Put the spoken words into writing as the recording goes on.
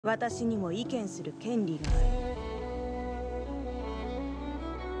私にも意見する権利がある。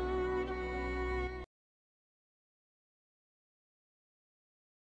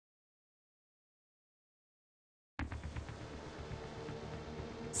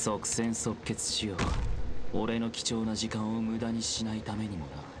即戦即決しよう。俺の貴重な時間を無駄にしないためにも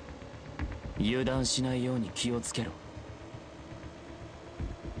な。油断しないように気をつけろ。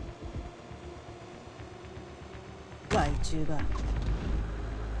害虫が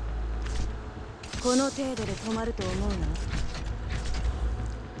この程度で止まると思うな。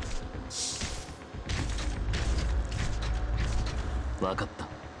分かった。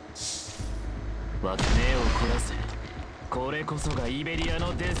目を凝らせ。これこそがイベリア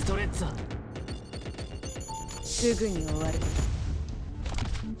のデストレッツァ。すぐに終わる。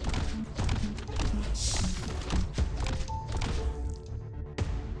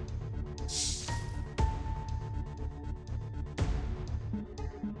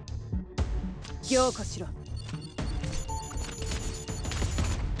強化しろ。動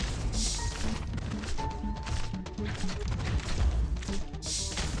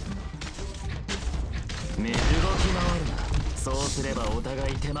き回るな。そうすればお互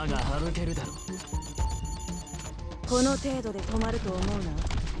い手間が省けるだろう。この程度で止まると思うな。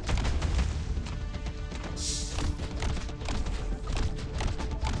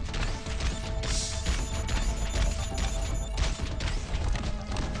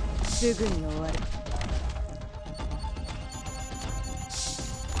すぐに終わる。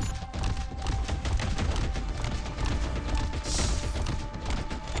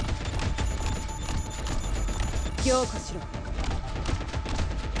強化しろ。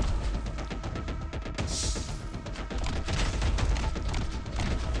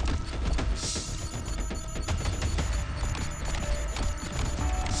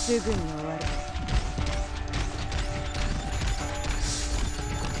すぐに終わる。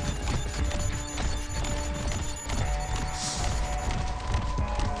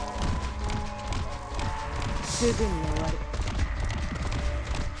すぐに終わる。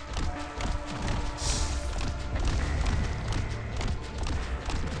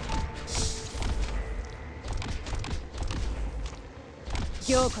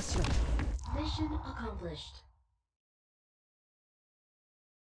強化しろ。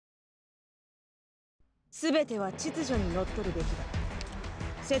すべては秩序にのっとるべきだ。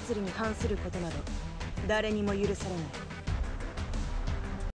摂理に反することなど誰にも許されない。